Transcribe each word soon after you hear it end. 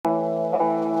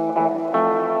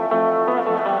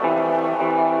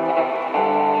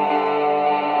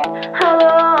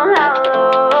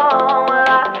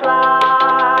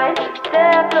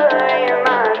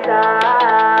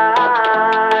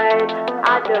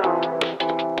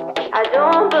I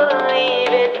don't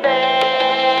believe it's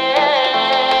fair.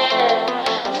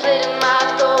 Slitting my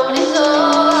throat is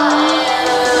all I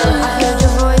am. I heard your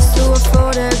voice through a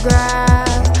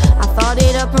photograph. I thought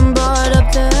it up and brought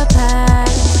up the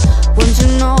past. Won't you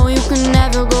know you can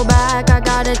never go back? I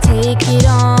gotta take it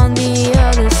on the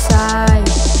other side.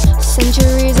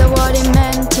 Centuries of what it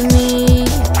meant to me.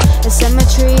 A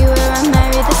cemetery where I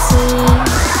married the sea.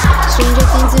 Stranger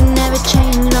things that never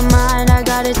change my mind. I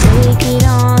gotta take it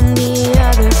on the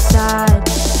other side.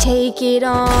 Take it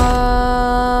on,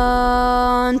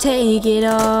 take it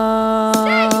on.